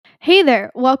Hey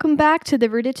there, welcome back to the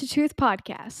Rooted to Truth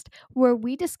podcast, where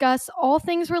we discuss all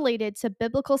things related to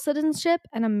biblical citizenship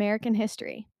and American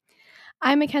history.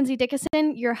 I'm Mackenzie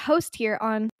Dickinson, your host here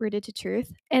on Rooted to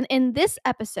Truth, and in this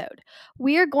episode,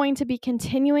 we are going to be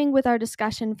continuing with our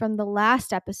discussion from the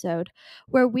last episode,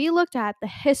 where we looked at the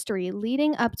history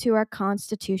leading up to our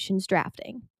Constitution's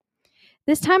drafting.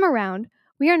 This time around,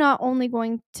 we are not only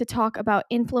going to talk about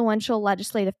influential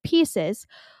legislative pieces,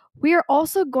 we are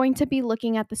also going to be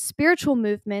looking at the spiritual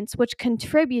movements which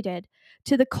contributed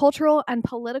to the cultural and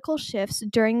political shifts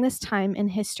during this time in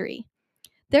history.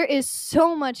 There is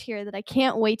so much here that I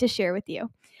can't wait to share with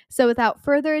you. So without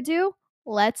further ado,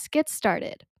 let's get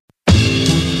started.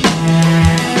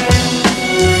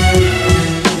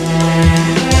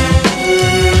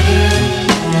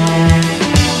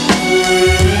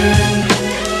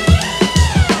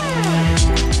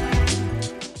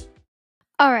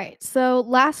 All right, so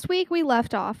last week we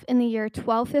left off in the year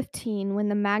 1215 when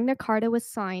the Magna Carta was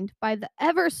signed by the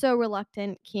ever so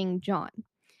reluctant King John.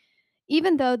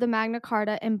 Even though the Magna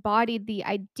Carta embodied the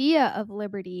idea of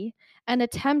liberty and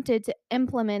attempted to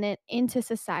implement it into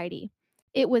society,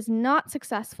 it was not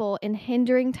successful in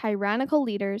hindering tyrannical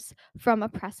leaders from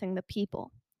oppressing the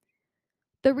people.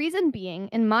 The reason being,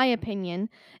 in my opinion,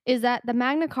 is that the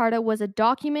Magna Carta was a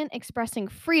document expressing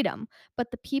freedom,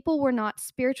 but the people were not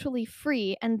spiritually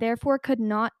free and therefore could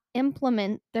not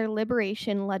implement their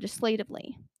liberation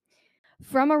legislatively.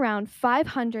 From around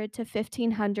 500 to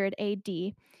 1500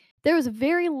 AD, there was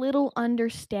very little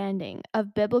understanding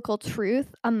of biblical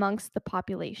truth amongst the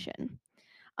population.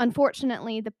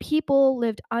 Unfortunately, the people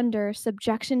lived under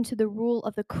subjection to the rule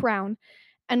of the crown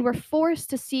and were forced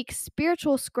to seek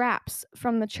spiritual scraps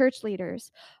from the church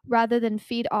leaders rather than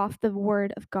feed off the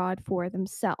word of God for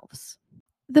themselves.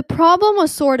 The problem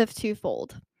was sort of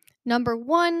twofold. Number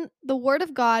one, the word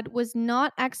of God was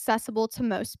not accessible to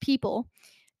most people.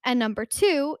 And number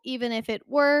two, even if it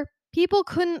were, people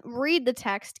couldn't read the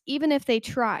text even if they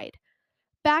tried.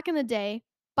 Back in the day,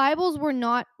 Bibles were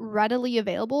not readily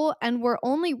available and were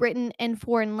only written in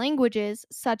foreign languages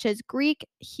such as Greek,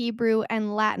 Hebrew,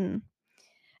 and Latin.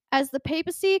 As the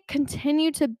papacy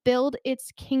continued to build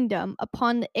its kingdom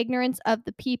upon the ignorance of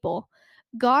the people,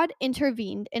 God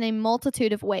intervened in a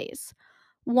multitude of ways.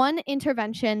 One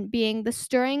intervention being the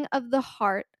stirring of the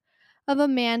heart of a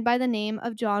man by the name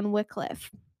of John Wycliffe.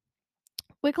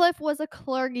 Wycliffe was a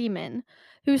clergyman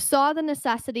who saw the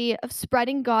necessity of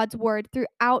spreading God's word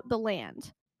throughout the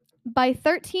land. By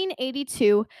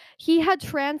 1382, he had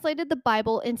translated the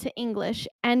Bible into English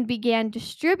and began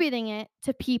distributing it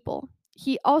to people.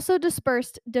 He also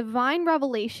dispersed divine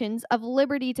revelations of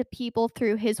liberty to people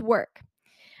through his work.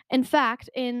 In fact,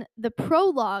 in the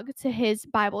prologue to his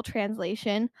Bible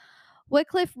translation,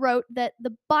 Wycliffe wrote that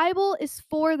the Bible is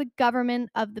for the government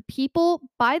of the people,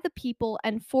 by the people,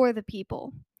 and for the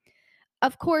people.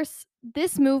 Of course,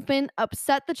 this movement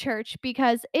upset the church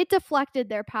because it deflected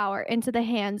their power into the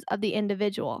hands of the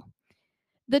individual.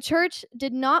 The church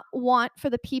did not want for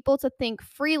the people to think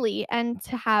freely and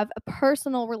to have a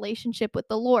personal relationship with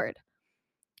the Lord.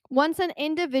 Once an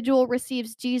individual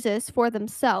receives Jesus for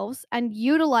themselves and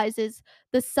utilizes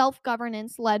the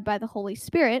self-governance led by the Holy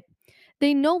Spirit,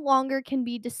 they no longer can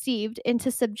be deceived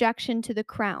into subjection to the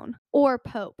crown or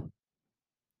pope.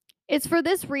 It's for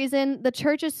this reason the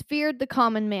churches feared the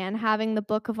common man having the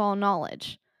book of all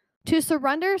knowledge. To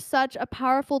surrender such a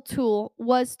powerful tool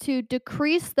was to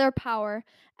decrease their power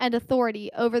and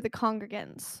authority over the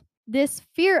congregants. This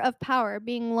fear of power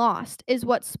being lost is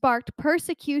what sparked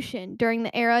persecution during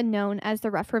the era known as the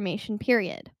Reformation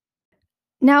period.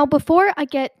 Now, before I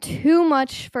get too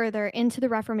much further into the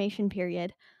Reformation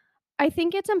period, I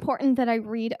think it's important that I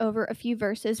read over a few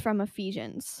verses from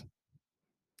Ephesians.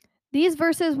 These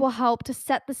verses will help to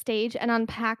set the stage and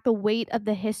unpack the weight of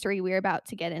the history we're about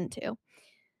to get into.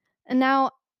 And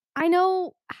now, I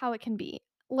know how it can be.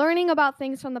 Learning about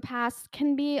things from the past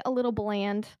can be a little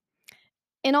bland.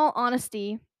 In all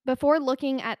honesty, before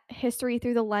looking at history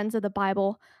through the lens of the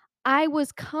Bible, I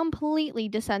was completely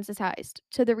desensitized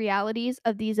to the realities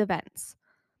of these events.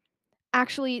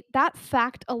 Actually, that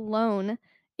fact alone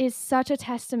is such a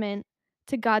testament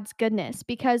to God's goodness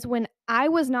because when I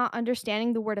was not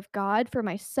understanding the Word of God for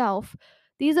myself,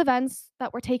 these events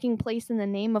that were taking place in the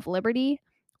name of liberty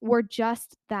were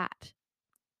just that,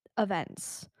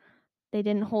 events. They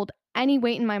didn't hold any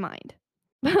weight in my mind.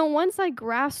 But once I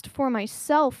grasped for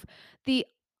myself the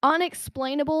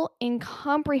unexplainable,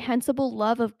 incomprehensible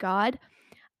love of God,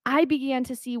 I began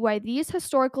to see why these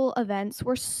historical events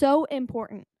were so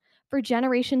important for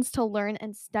generations to learn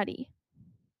and study.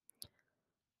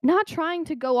 Not trying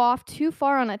to go off too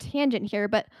far on a tangent here,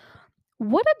 but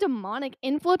What a demonic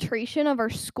infiltration of our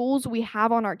schools we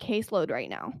have on our caseload right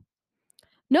now.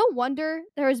 No wonder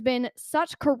there has been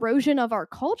such corrosion of our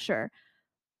culture.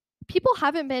 People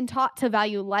haven't been taught to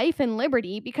value life and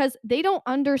liberty because they don't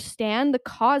understand the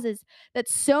causes that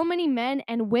so many men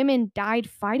and women died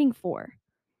fighting for.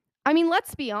 I mean,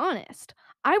 let's be honest.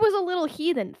 I was a little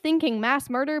heathen thinking mass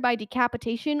murder by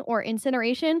decapitation or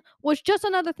incineration was just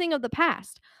another thing of the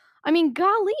past. I mean,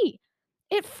 golly,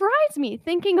 it fries me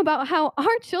thinking about how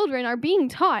our children are being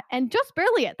taught, and just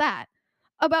barely at that,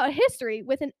 about history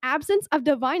with an absence of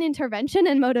divine intervention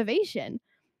and motivation.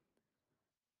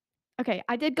 Okay,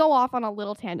 I did go off on a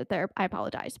little tangent there. I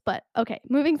apologize. But okay,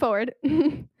 moving forward.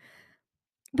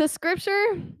 The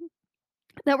scripture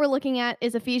that we're looking at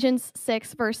is Ephesians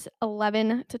 6, verse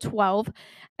 11 to 12,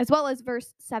 as well as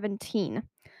verse 17,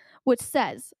 which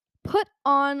says, "Put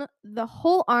on the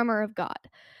whole armor of God,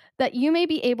 that you may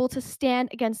be able to stand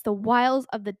against the wiles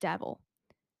of the devil.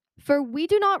 For we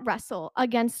do not wrestle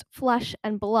against flesh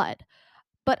and blood,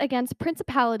 but against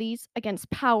principalities,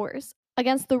 against powers,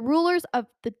 against the rulers of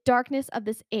the darkness of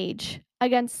this age,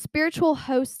 against spiritual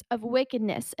hosts of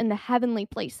wickedness in the heavenly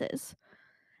places.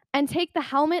 And take the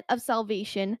helmet of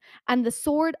salvation and the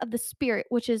sword of the Spirit,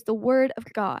 which is the word of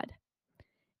God."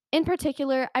 In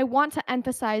particular, I want to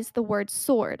emphasize the word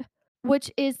sword,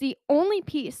 which is the only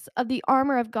piece of the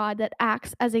armor of God that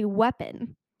acts as a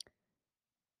weapon.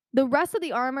 The rest of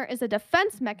the armor is a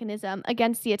defense mechanism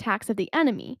against the attacks of the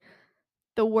enemy.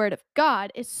 The Word of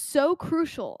God is so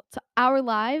crucial to our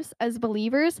lives as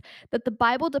believers that the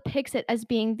Bible depicts it as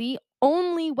being the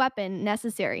only weapon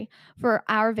necessary for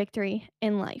our victory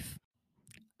in life.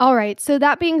 All right, so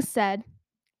that being said,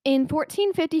 in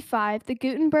 1455, the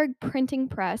Gutenberg printing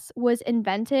press was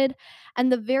invented,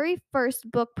 and the very first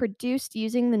book produced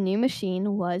using the new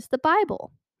machine was the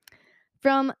Bible.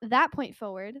 From that point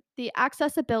forward, the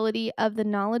accessibility of the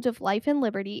knowledge of life and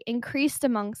liberty increased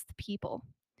amongst the people.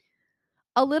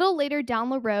 A little later down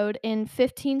the road in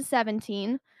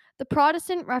 1517, the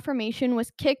Protestant Reformation was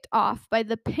kicked off by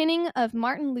the pinning of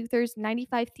Martin Luther's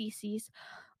 95 Theses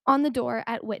on the door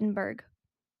at Wittenberg.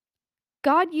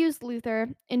 God used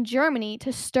Luther in Germany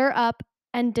to stir up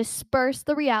and disperse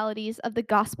the realities of the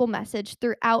gospel message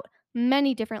throughout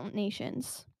many different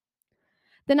nations.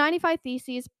 The 95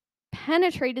 Theses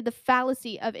penetrated the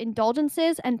fallacy of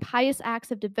indulgences and pious acts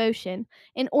of devotion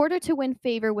in order to win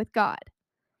favor with God.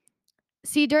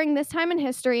 See, during this time in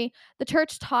history, the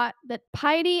church taught that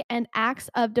piety and acts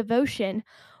of devotion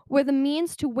were the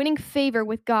means to winning favor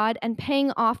with God and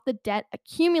paying off the debt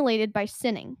accumulated by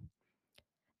sinning.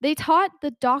 They taught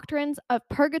the doctrines of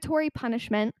purgatory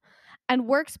punishment and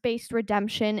works-based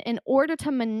redemption in order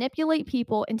to manipulate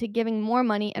people into giving more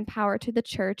money and power to the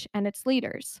church and its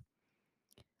leaders.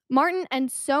 Martin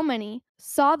and so many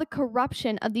saw the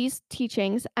corruption of these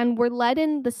teachings and were led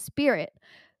in the Spirit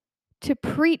to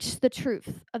preach the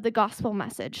truth of the gospel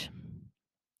message.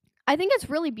 I think it's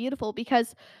really beautiful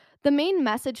because the main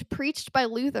message preached by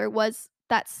Luther was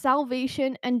that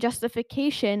salvation and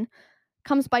justification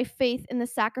comes by faith in the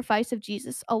sacrifice of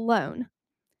Jesus alone.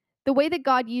 The way that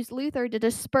God used Luther to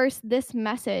disperse this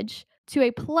message to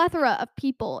a plethora of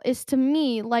people is to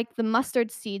me like the mustard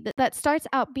seed that starts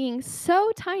out being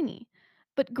so tiny,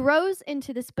 but grows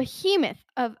into this behemoth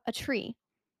of a tree.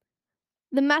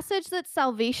 The message that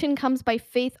salvation comes by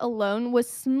faith alone was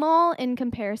small in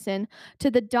comparison to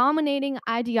the dominating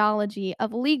ideology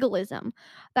of legalism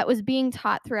that was being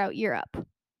taught throughout Europe.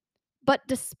 But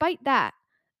despite that,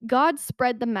 God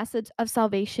spread the message of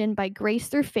salvation by grace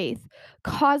through faith,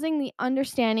 causing the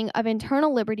understanding of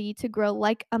internal liberty to grow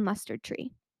like a mustard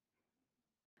tree.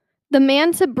 The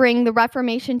man to bring the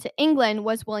Reformation to England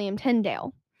was William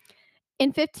Tyndale. In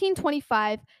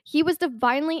 1525, he was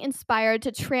divinely inspired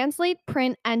to translate,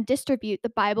 print, and distribute the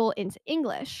Bible into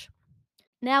English.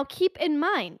 Now, keep in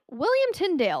mind, William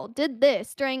Tyndale did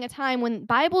this during a time when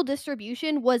Bible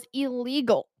distribution was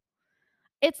illegal.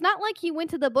 It's not like he went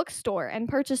to the bookstore and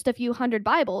purchased a few hundred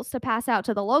Bibles to pass out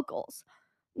to the locals.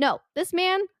 No, this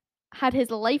man had his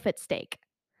life at stake.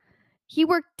 He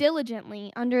worked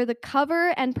diligently under the cover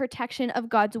and protection of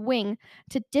God's wing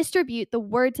to distribute the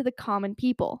word to the common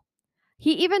people.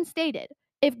 He even stated,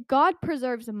 "If God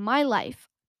preserves my life,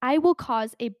 I will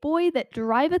cause a boy that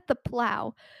driveth the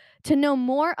plow to know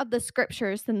more of the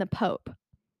scriptures than the Pope."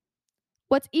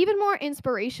 What's even more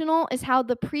inspirational is how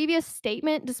the previous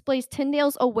statement displays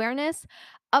Tyndale's awareness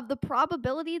of the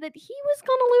probability that he was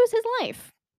going to lose his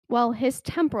life. Well, his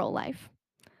temporal life.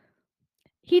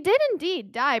 He did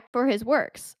indeed die for his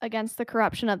works against the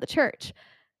corruption of the church.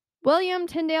 William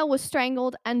Tyndale was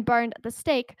strangled and burned at the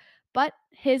stake, but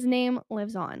his name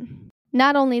lives on.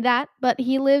 Not only that, but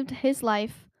he lived his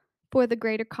life for the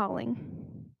greater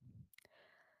calling.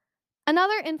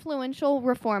 Another influential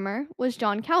reformer was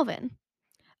John Calvin,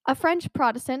 a French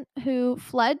Protestant who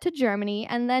fled to Germany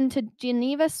and then to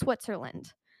Geneva,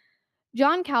 Switzerland.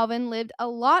 John Calvin lived a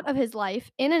lot of his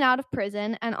life in and out of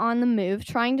prison and on the move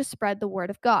trying to spread the word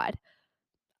of God.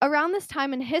 Around this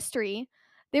time in history,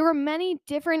 there were many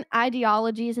different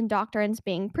ideologies and doctrines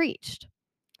being preached,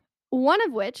 one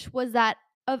of which was that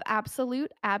of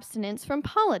absolute abstinence from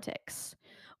politics,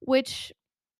 which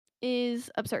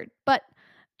is absurd. But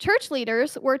church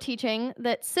leaders were teaching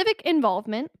that civic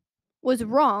involvement was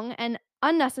wrong and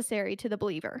unnecessary to the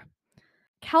believer.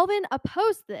 Calvin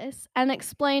opposed this and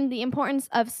explained the importance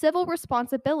of civil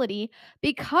responsibility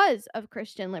because of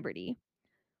Christian liberty.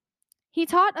 He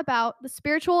taught about the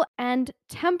spiritual and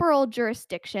temporal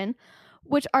jurisdiction,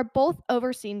 which are both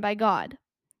overseen by God.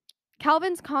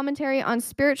 Calvin's commentary on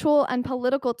spiritual and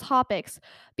political topics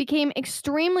became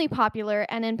extremely popular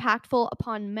and impactful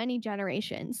upon many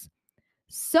generations.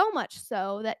 So much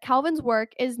so that Calvin's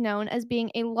work is known as being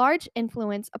a large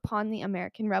influence upon the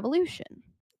American Revolution.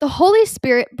 The Holy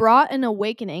Spirit brought an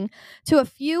awakening to a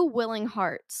few willing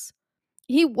hearts.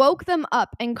 He woke them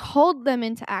up and called them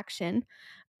into action,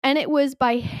 and it was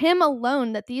by him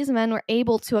alone that these men were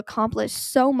able to accomplish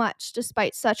so much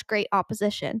despite such great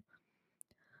opposition.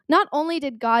 Not only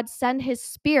did God send his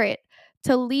Spirit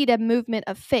to lead a movement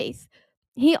of faith,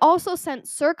 he also sent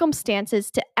circumstances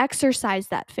to exercise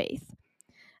that faith.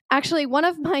 Actually, one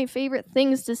of my favorite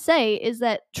things to say is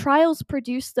that trials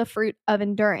produce the fruit of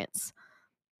endurance.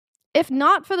 If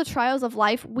not for the trials of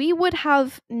life, we would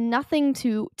have nothing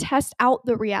to test out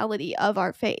the reality of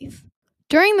our faith.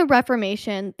 During the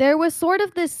Reformation, there was sort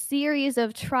of this series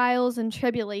of trials and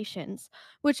tribulations,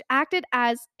 which acted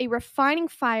as a refining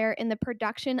fire in the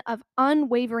production of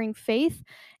unwavering faith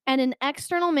and an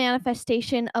external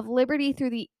manifestation of liberty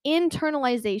through the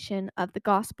internalization of the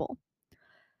gospel.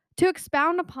 To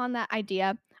expound upon that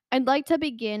idea, I'd like to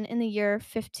begin in the year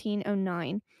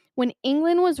 1509, when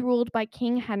England was ruled by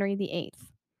King Henry VIII.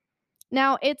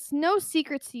 Now, it's no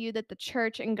secret to you that the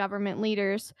church and government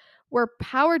leaders were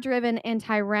power driven and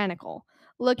tyrannical,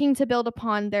 looking to build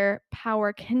upon their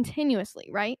power continuously,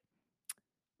 right?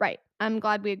 Right. I'm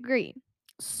glad we agree.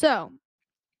 So,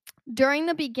 during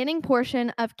the beginning portion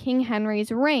of King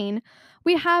Henry's reign,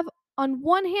 we have, on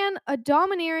one hand, a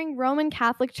domineering Roman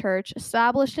Catholic Church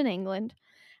established in England,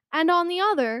 and on the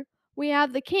other, we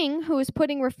have the king who is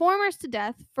putting reformers to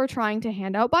death for trying to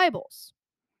hand out Bibles.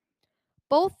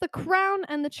 Both the crown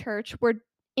and the church were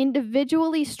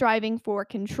individually striving for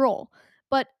control,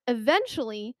 but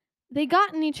eventually they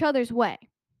got in each other's way.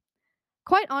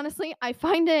 Quite honestly, I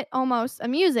find it almost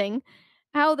amusing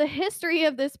how the history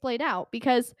of this played out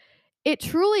because it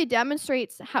truly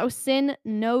demonstrates how sin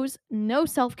knows no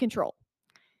self control.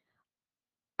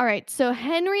 All right, so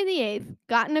Henry VIII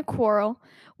got in a quarrel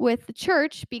with the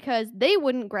church because they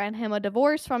wouldn't grant him a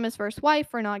divorce from his first wife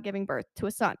for not giving birth to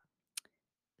a son.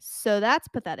 So that's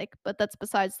pathetic, but that's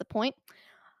besides the point.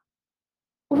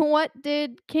 What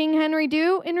did King Henry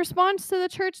do in response to the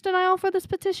church denial for this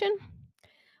petition?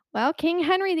 Well, King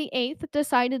Henry VIII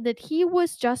decided that he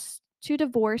was just to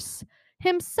divorce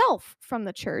himself from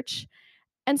the church,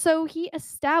 and so he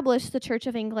established the Church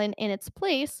of England in its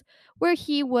place, where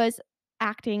he was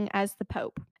acting as the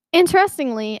Pope.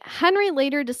 Interestingly, Henry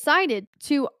later decided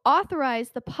to authorize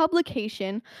the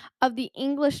publication of the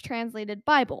English translated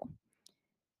Bible.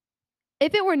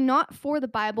 If it were not for the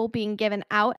Bible being given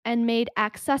out and made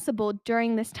accessible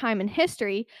during this time in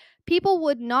history, people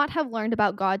would not have learned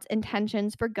about God's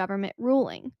intentions for government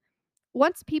ruling.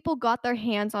 Once people got their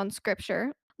hands on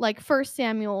scripture, like 1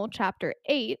 Samuel chapter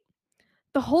 8,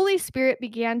 the Holy Spirit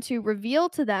began to reveal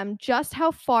to them just how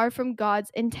far from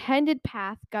God's intended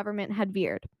path government had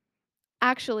veered.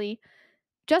 Actually,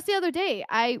 just the other day,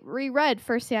 I reread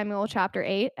 1 Samuel chapter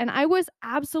 8, and I was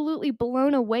absolutely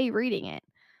blown away reading it.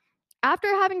 After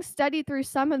having studied through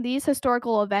some of these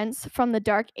historical events from the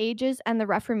Dark Ages and the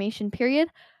Reformation period,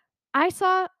 I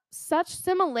saw such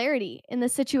similarity in the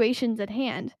situations at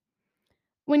hand.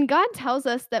 When God tells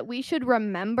us that we should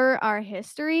remember our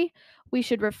history, we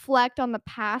should reflect on the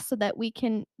past so that we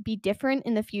can be different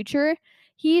in the future,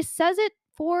 He says it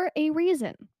for a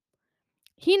reason.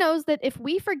 He knows that if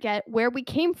we forget where we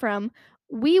came from,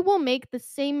 we will make the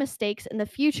same mistakes in the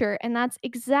future, and that's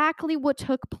exactly what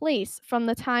took place from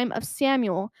the time of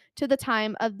Samuel to the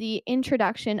time of the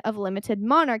introduction of limited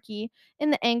monarchy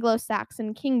in the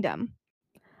Anglo-Saxon kingdom.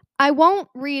 I won't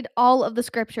read all of the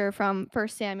scripture from 1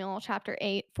 Samuel chapter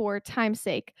 8 for time's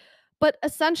sake, but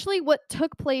essentially what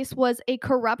took place was a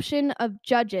corruption of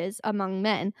judges among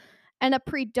men, and a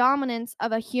predominance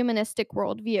of a humanistic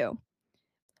worldview.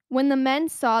 When the men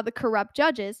saw the corrupt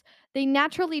judges, they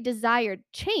naturally desired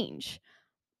change.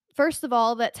 First of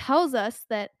all, that tells us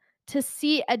that to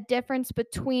see a difference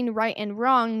between right and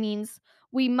wrong means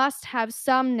we must have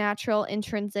some natural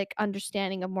intrinsic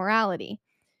understanding of morality.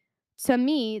 To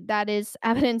me, that is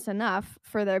evidence enough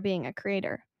for there being a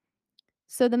creator.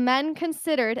 So the men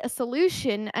considered a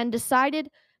solution and decided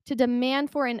to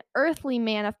demand for an earthly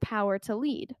man of power to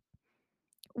lead.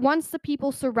 Once the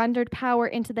people surrendered power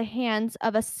into the hands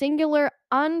of a singular,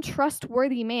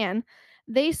 untrustworthy man,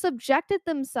 they subjected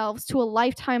themselves to a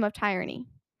lifetime of tyranny.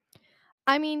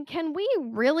 I mean, can we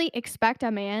really expect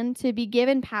a man to be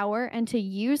given power and to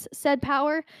use said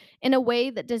power in a way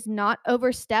that does not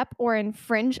overstep or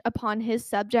infringe upon his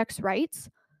subjects' rights?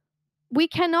 We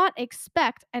cannot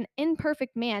expect an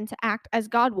imperfect man to act as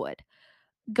God would.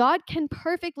 God can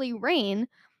perfectly reign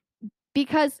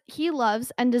because he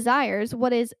loves and desires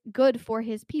what is good for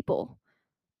his people.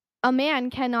 A man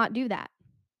cannot do that.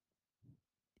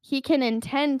 He can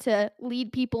intend to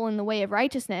lead people in the way of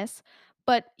righteousness,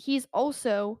 but he's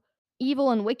also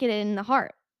evil and wicked in the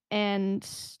heart. And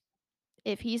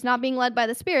if he's not being led by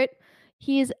the Spirit,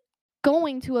 he's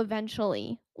going to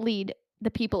eventually lead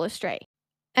the people astray.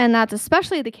 And that's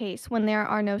especially the case when there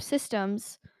are no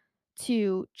systems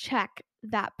to check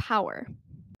that power.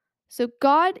 So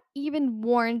God even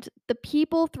warned the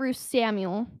people through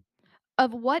Samuel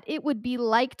of what it would be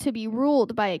like to be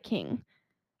ruled by a king.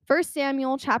 1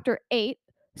 Samuel chapter 8,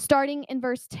 starting in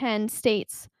verse 10,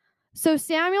 states, "So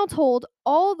Samuel told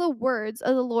all the words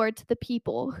of the Lord to the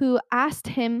people who asked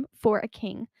him for a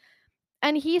king.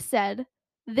 And he said,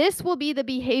 'This will be the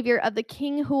behavior of the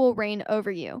king who will reign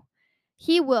over you.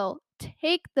 He will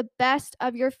take the best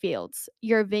of your fields,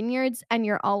 your vineyards, and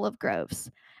your olive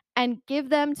groves, and give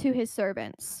them to his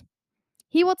servants.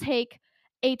 He will take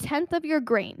a tenth of your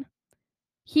grain.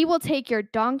 He will take your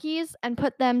donkeys and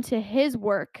put them to his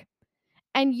work.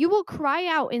 And you will cry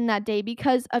out in that day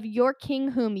because of your king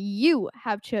whom you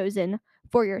have chosen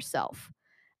for yourself.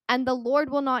 And the Lord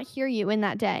will not hear you in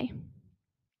that day.'"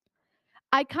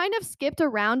 I kind of skipped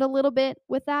around a little bit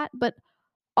with that, but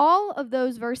all of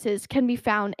those verses can be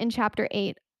found in chapter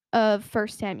 8 of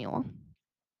 1 Samuel.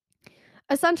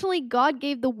 Essentially, God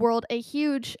gave the world a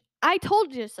huge "I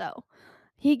told you so."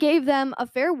 He gave them a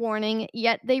fair warning,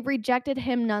 yet they rejected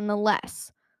him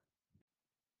nonetheless.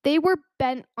 They were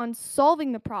bent on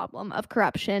solving the problem of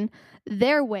corruption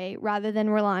their way rather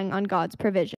than relying on God's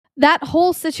provision. That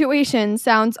whole situation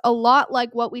sounds a lot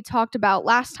like what we talked about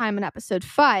last time in episode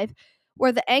 5,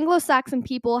 where the Anglo-Saxon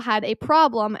people had a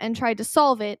problem and tried to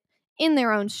solve it in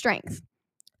their own strength.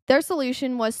 Their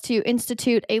solution was to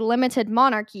institute a limited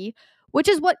monarchy, which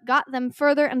is what got them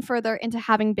further and further into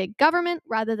having big government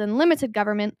rather than limited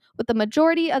government, with the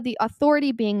majority of the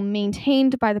authority being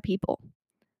maintained by the people.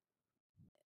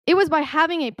 It was by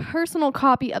having a personal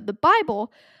copy of the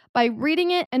Bible, by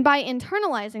reading it, and by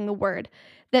internalizing the word,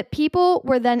 that people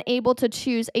were then able to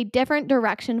choose a different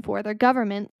direction for their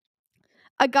government,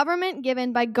 a government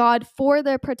given by God for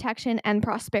their protection and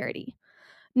prosperity,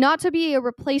 not to be a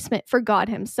replacement for God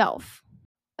himself.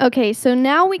 Okay, so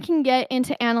now we can get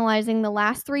into analyzing the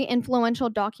last 3 influential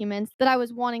documents that I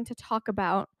was wanting to talk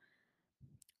about.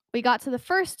 We got to the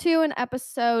first 2 in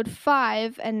episode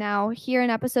 5, and now here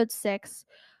in episode 6,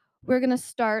 we're going to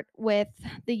start with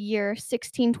the year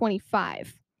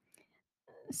 1625.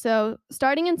 So,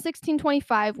 starting in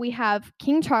 1625, we have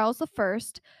King Charles I,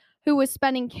 who was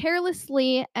spending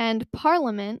carelessly, and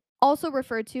Parliament, also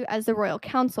referred to as the Royal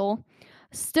Council,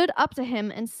 stood up to him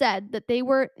and said that they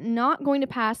were not going to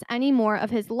pass any more of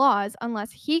his laws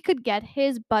unless he could get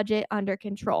his budget under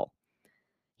control.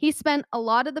 He spent a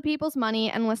lot of the people's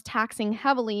money and was taxing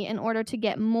heavily in order to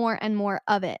get more and more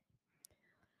of it.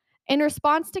 In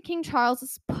response to King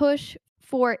Charles's push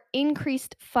for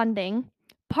increased funding,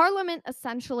 Parliament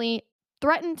essentially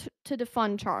threatened to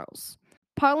defund Charles.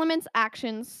 Parliament's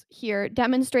actions here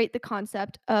demonstrate the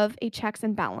concept of a checks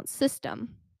and balance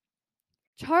system.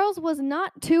 Charles was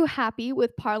not too happy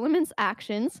with Parliament's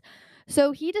actions,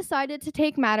 so he decided to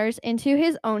take matters into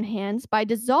his own hands by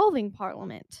dissolving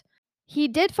Parliament. He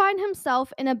did find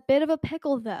himself in a bit of a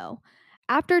pickle, though.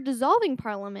 After dissolving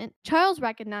Parliament, Charles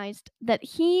recognized that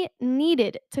he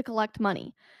needed to collect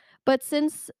money. But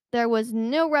since there was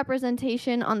no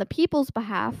representation on the people's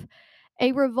behalf,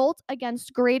 a revolt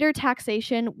against greater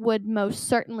taxation would most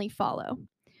certainly follow.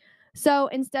 So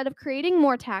instead of creating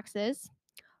more taxes,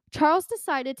 Charles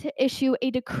decided to issue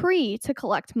a decree to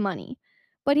collect money,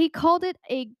 but he called it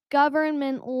a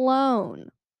government loan.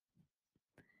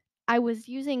 I was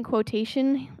using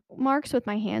quotation marks with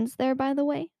my hands there, by the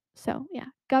way. So, yeah,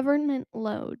 government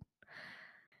load.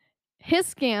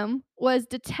 His scam was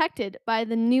detected by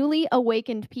the newly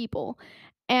awakened people,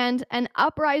 and an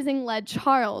uprising led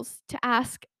Charles to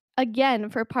ask again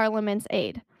for Parliament's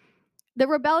aid. The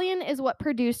rebellion is what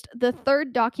produced the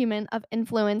third document of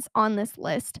influence on this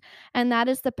list, and that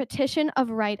is the Petition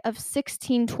of Right of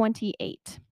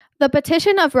 1628. The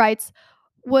Petition of Rights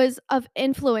was of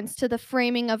influence to the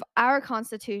framing of our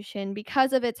Constitution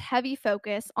because of its heavy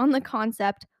focus on the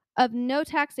concept of no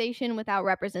taxation without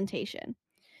representation.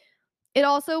 It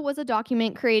also was a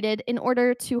document created in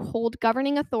order to hold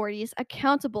governing authorities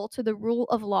accountable to the rule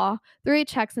of law through a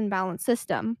checks and balance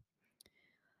system.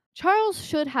 Charles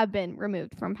should have been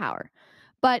removed from power,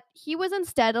 but he was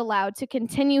instead allowed to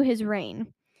continue his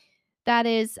reign. That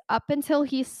is, up until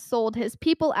he sold his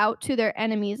people out to their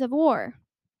enemies of war.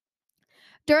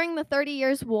 During the 30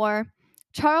 Years' War,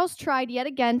 Charles tried yet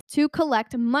again to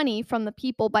collect money from the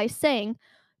people by saying,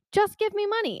 "Just give me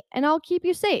money and I'll keep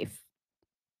you safe."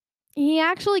 He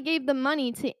actually gave the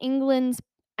money to England's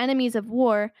enemies of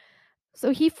war,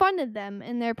 so he funded them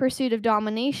in their pursuit of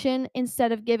domination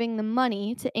instead of giving the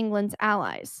money to England's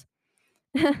allies.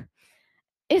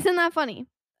 Isn't that funny?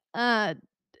 Uh,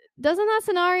 doesn't that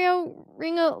scenario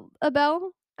ring a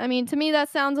bell? I mean, to me, that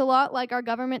sounds a lot like our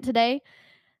government today,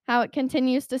 how it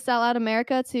continues to sell out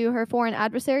America to her foreign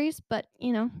adversaries, but,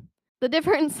 the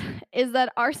difference is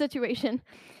that our situation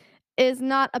is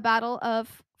not a battle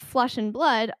of flesh and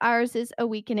blood. Ours is a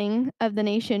weakening of the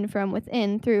nation from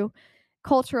within through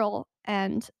cultural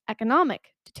and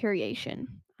economic deterioration.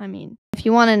 I mean, if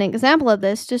you want an example of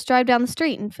this, just drive down the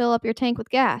street and fill up your tank with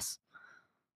gas.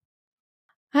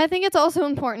 I think it's also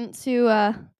important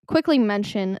to quickly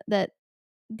mention that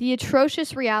the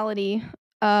atrocious reality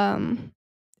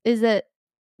is that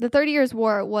the 30 Years'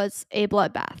 War was a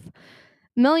bloodbath.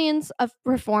 Millions of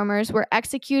reformers were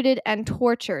executed and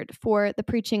tortured for the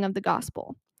preaching of the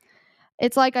gospel.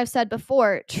 It's like I've said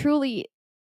before, truly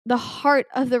the heart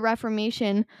of the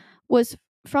Reformation was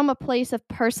from a place of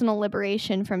personal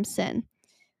liberation from sin.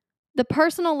 The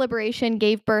personal liberation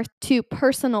gave birth to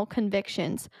personal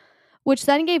convictions, which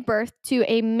then gave birth to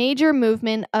a major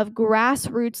movement of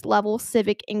grassroots level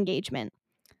civic engagement.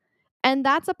 And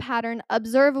that's a pattern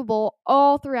observable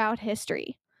all throughout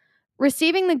history.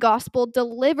 Receiving the gospel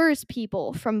delivers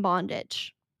people from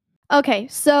bondage. Okay,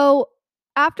 so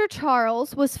after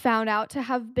Charles was found out to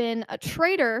have been a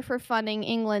traitor for funding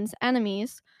England's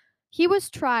enemies, he was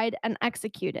tried and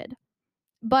executed.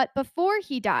 But before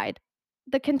he died,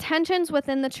 the contentions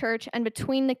within the church and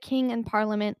between the king and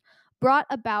parliament brought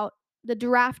about the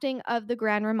drafting of the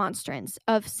Grand Remonstrance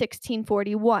of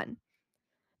 1641,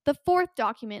 the fourth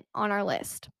document on our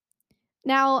list.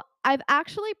 Now, I've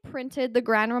actually printed the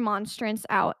Grand Remonstrance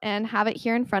out and have it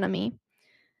here in front of me.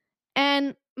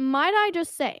 And might I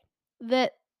just say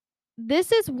that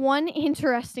this is one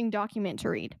interesting document to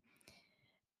read.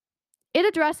 It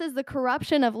addresses the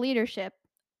corruption of leadership,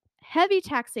 heavy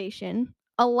taxation,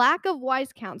 a lack of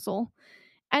wise counsel,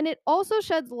 and it also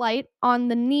sheds light on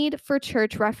the need for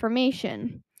church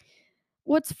reformation.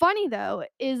 What's funny, though,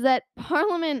 is that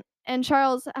Parliament and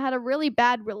Charles had a really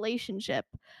bad relationship.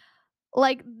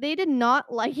 Like, they did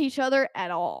not like each other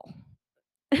at all.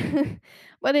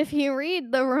 But if you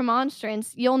read the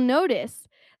Remonstrance, you'll notice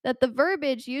that the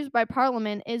verbiage used by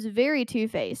Parliament is very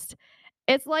two-faced.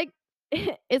 It's like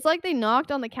it's like they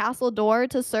knocked on the castle door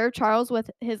to serve Charles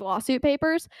with his lawsuit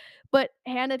papers, but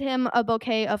handed him a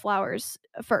bouquet of flowers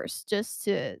first, just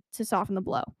to soften the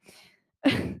blow.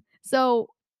 So,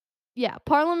 yeah,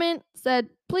 Parliament said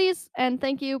please and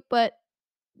thank you, but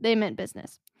they meant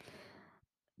business.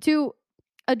 To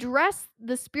address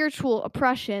the spiritual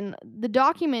oppression, the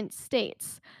document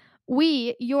states,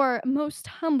 "We, your most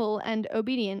humble and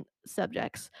obedient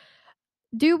subjects,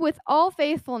 do with all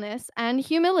faithfulness and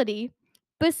humility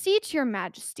beseech your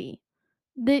majesty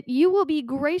that you will be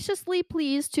graciously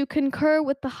pleased to concur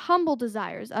with the humble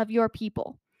desires of your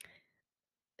people."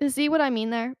 See what I mean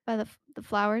there by the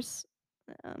flowers?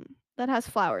 That has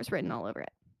flowers written all over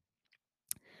it.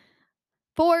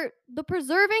 For the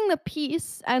preserving the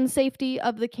peace and safety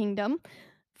of the kingdom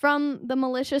from the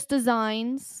malicious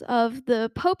designs of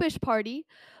the popish party,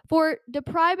 for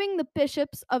depriving the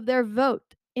bishops of their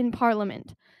vote in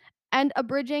parliament and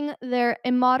abridging their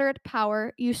immoderate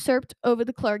power usurped over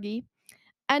the clergy,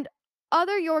 and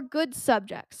other your good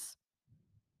subjects,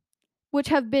 which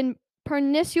have been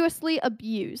perniciously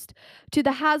abused to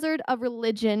the hazard of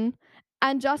religion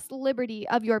and just liberty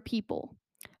of your people,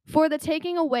 for the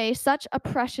taking away such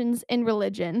oppressions in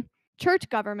religion, church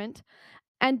government,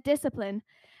 and discipline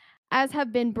as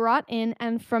have been brought in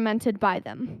and fomented by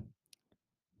them.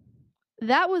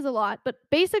 That was a lot, but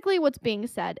basically what's being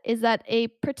said is that a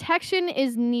protection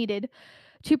is needed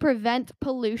to prevent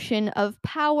pollution of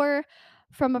power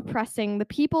from oppressing the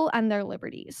people and their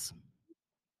liberties.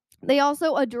 They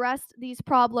also addressed these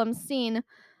problems seen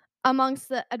amongst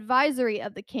the advisory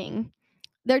of the king.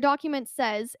 Their document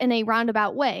says, in a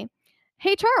roundabout way,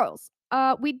 "Hey, Charles,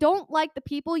 we don't like the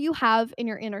people you have in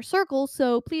your inner circle,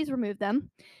 so please remove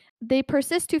them. They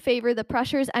persist to favor the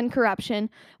pressures and corruption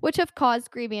which have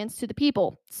caused grievance to the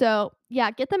people. So,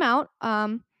 yeah, get them out,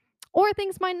 or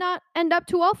things might not end up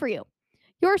too well for you.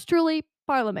 Yours truly,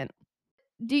 Parliament."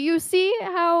 Do you see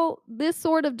how this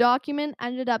sort of document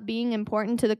ended up being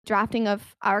important to the drafting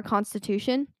of our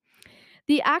Constitution?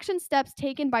 The action steps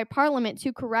taken by Parliament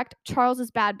to correct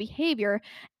Charles's bad behavior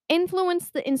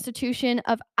influenced the institution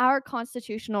of our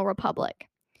constitutional republic.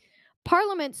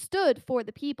 Parliament stood for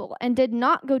the people and did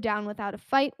not go down without a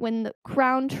fight when the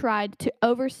crown tried to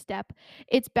overstep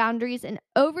its boundaries in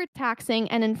overtaxing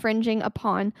and infringing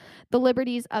upon the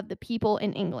liberties of the people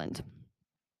in England.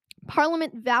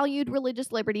 Parliament valued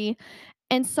religious liberty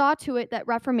and saw to it that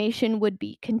Reformation would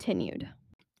be continued.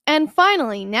 And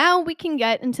finally, now we can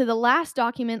get into the last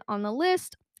document on the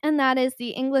list, and that is the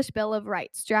English Bill of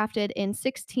Rights, drafted in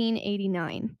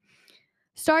 1689.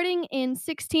 Starting in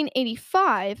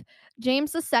 1685,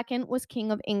 James II was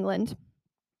King of England.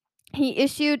 He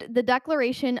issued the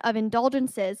Declaration of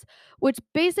Indulgences, which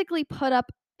basically put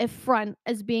up a front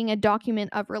as being a document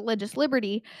of religious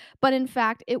liberty, but in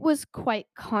fact, it was quite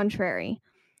contrary.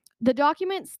 The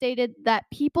document stated that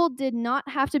people did not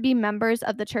have to be members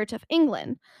of the Church of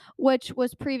England, which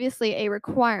was previously a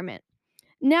requirement.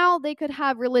 Now they could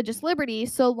have religious liberty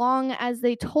so long as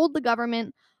they told the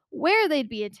government where they'd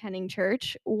be attending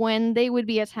church, when they would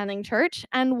be attending church,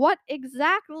 and what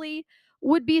exactly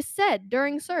would be said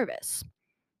during service.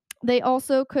 They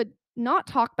also could not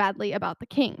talk badly about the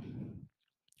king.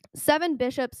 7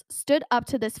 bishops stood up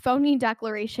to this phony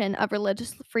declaration of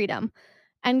religious freedom,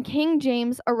 and King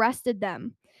James arrested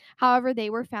them. However, they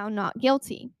were found not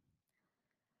guilty.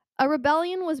 A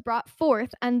rebellion was brought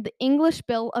forth, and the English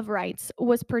Bill of Rights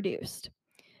was produced.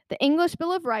 The English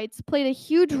Bill of Rights played a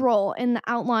huge role in the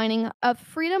outlining of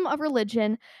freedom of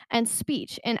religion and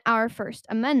speech in our First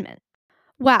Amendment.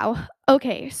 Wow,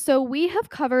 okay, so we have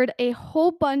covered a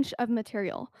whole bunch of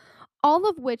material, all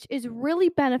of which is really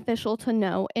beneficial to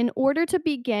know in order to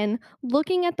begin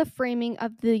looking at the framing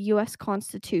of the US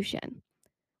Constitution.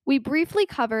 We briefly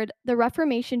covered the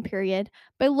Reformation period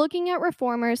by looking at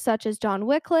reformers such as John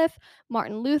Wycliffe,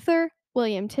 Martin Luther,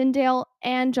 William Tyndale,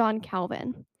 and John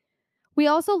Calvin. We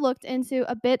also looked into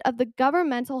a bit of the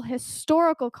governmental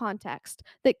historical context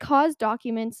that caused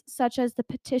documents such as the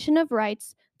Petition of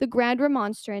Rights, the Grand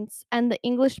Remonstrance, and the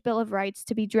English Bill of Rights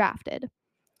to be drafted.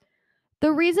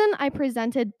 The reason I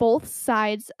presented both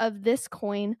sides of this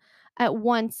coin at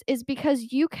once is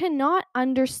because you cannot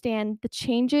understand the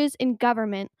changes in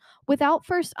government without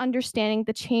first understanding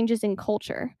the changes in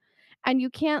culture. And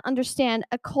you can't understand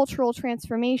a cultural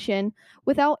transformation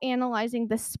without analyzing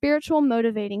the spiritual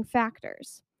motivating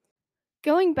factors.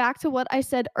 Going back to what I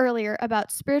said earlier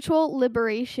about spiritual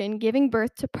liberation giving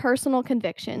birth to personal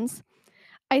convictions,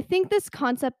 I think this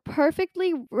concept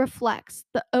perfectly reflects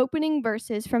the opening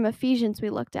verses from Ephesians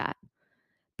we looked at.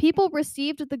 People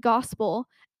received the gospel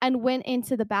and went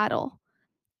into the battle.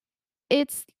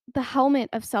 It's the helmet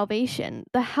of salvation.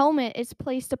 The helmet is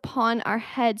placed upon our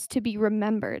heads to be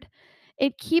remembered.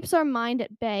 It keeps our mind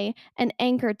at bay and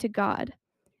anchored to God.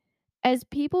 As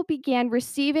people began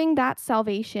receiving that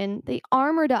salvation, they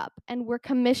armored up and were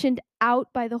commissioned out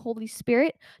by the Holy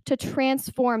Spirit to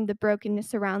transform the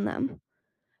brokenness around them.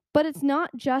 But it's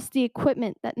not just the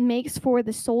equipment that makes for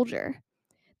the soldier.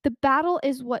 The battle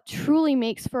is what truly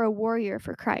makes for a warrior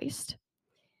for Christ.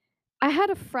 I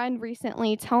had a friend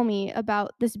recently tell me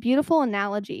about this beautiful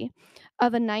analogy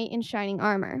of a knight in shining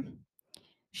armor.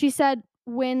 She said,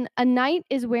 when a knight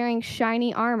is wearing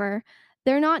shiny armor,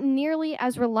 they're not nearly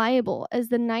as reliable as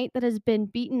the knight that has been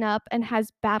beaten up and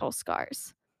has battle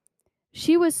scars.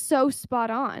 She was so spot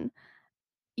on.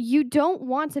 You don't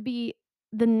want to be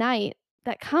the knight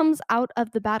that comes out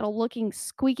of the battle looking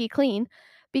squeaky clean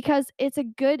because it's a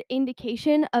good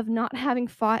indication of not having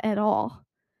fought at all.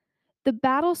 The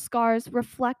battle scars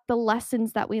reflect the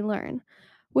lessons that we learn,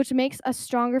 which makes us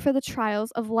stronger for the trials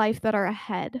of life that are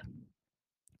ahead.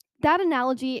 That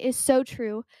analogy is so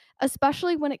true,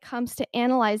 especially when it comes to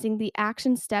analyzing the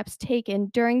action steps taken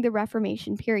during the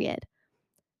Reformation period.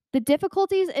 The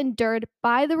difficulties endured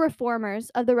by the reformers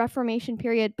of the Reformation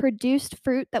period produced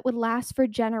fruit that would last for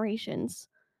generations.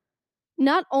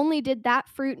 Not only did that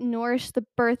fruit nourish the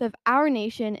birth of our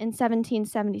nation in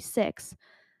 1776,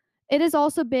 It has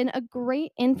also been a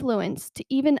great influence to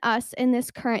even us in this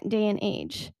current day and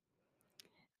age.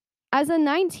 As a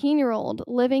 19-year-old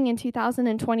living in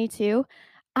 2022,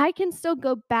 I can still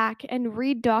go back and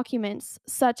read documents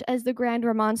such as the Grand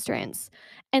Remonstrance,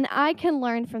 and I can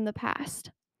learn from the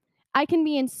past. I can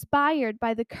be inspired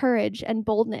by the courage and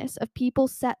boldness of people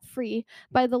set free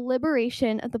by the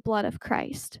liberation of the blood of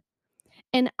Christ.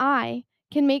 And I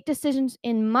can make decisions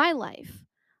in my life,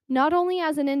 not only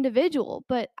as an individual,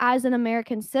 but as an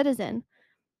American citizen,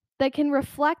 that can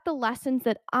reflect the lessons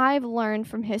that I've learned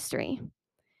from history.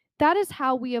 That is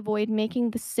how we avoid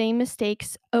making the same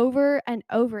mistakes over and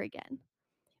over again.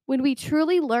 When we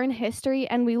truly learn history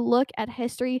and we look at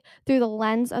history through the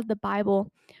lens of the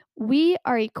Bible, we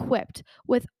are equipped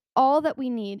with all that we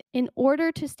need in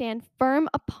order to stand firm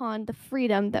upon the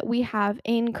freedom that we have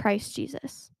in Christ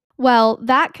Jesus. Well,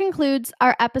 that concludes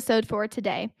our episode for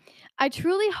today. I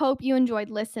truly hope you enjoyed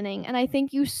listening, and I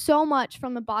thank you so much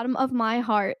from the bottom of my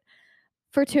heart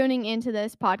for tuning into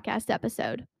this podcast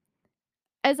episode.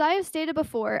 As I have stated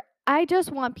before, I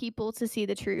just want people to see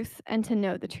the truth and to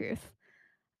know the truth.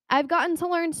 I've gotten to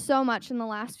learn so much in the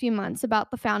last few months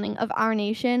about the founding of our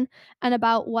nation and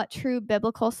about what true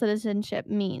biblical citizenship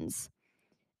means.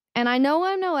 And I know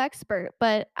I'm no expert,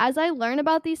 but as I learn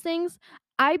about these things,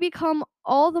 I become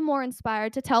all the more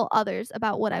inspired to tell others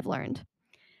about what I've learned.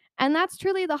 And that's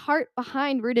truly the heart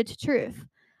behind Rooted to Truth.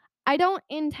 I don't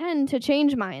intend to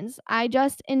change minds, I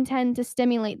just intend to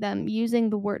stimulate them using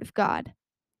the Word of God.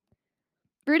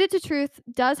 Rooted to Truth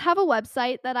does have a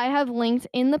website that I have linked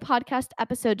in the podcast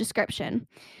episode description.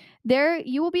 There,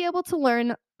 you will be able to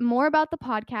learn more about the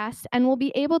podcast and will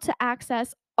be able to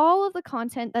access all of the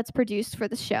content that's produced for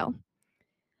the show.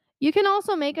 You can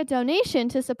also make a donation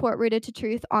to support Rooted to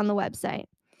Truth on the website.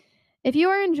 If you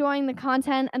are enjoying the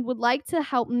content and would like to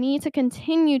help me to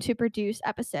continue to produce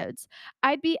episodes,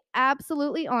 I'd be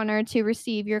absolutely honored to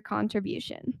receive your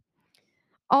contribution.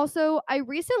 Also, I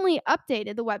recently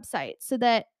updated the website so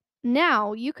that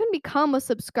now you can become a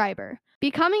subscriber.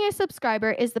 Becoming a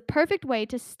subscriber is the perfect way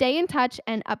to stay in touch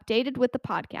and updated with the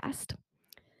podcast.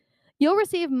 You'll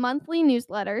receive monthly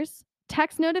newsletters,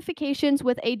 text notifications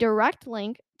with a direct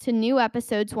link to new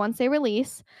episodes once they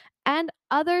release, and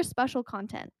other special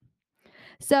content.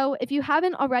 So if you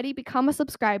haven't already become a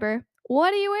subscriber,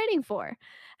 what are you waiting for?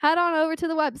 Head on over to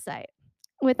the website.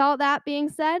 With all that being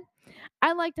said,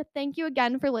 I'd like to thank you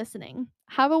again for listening.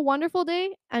 Have a wonderful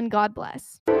day and God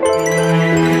bless.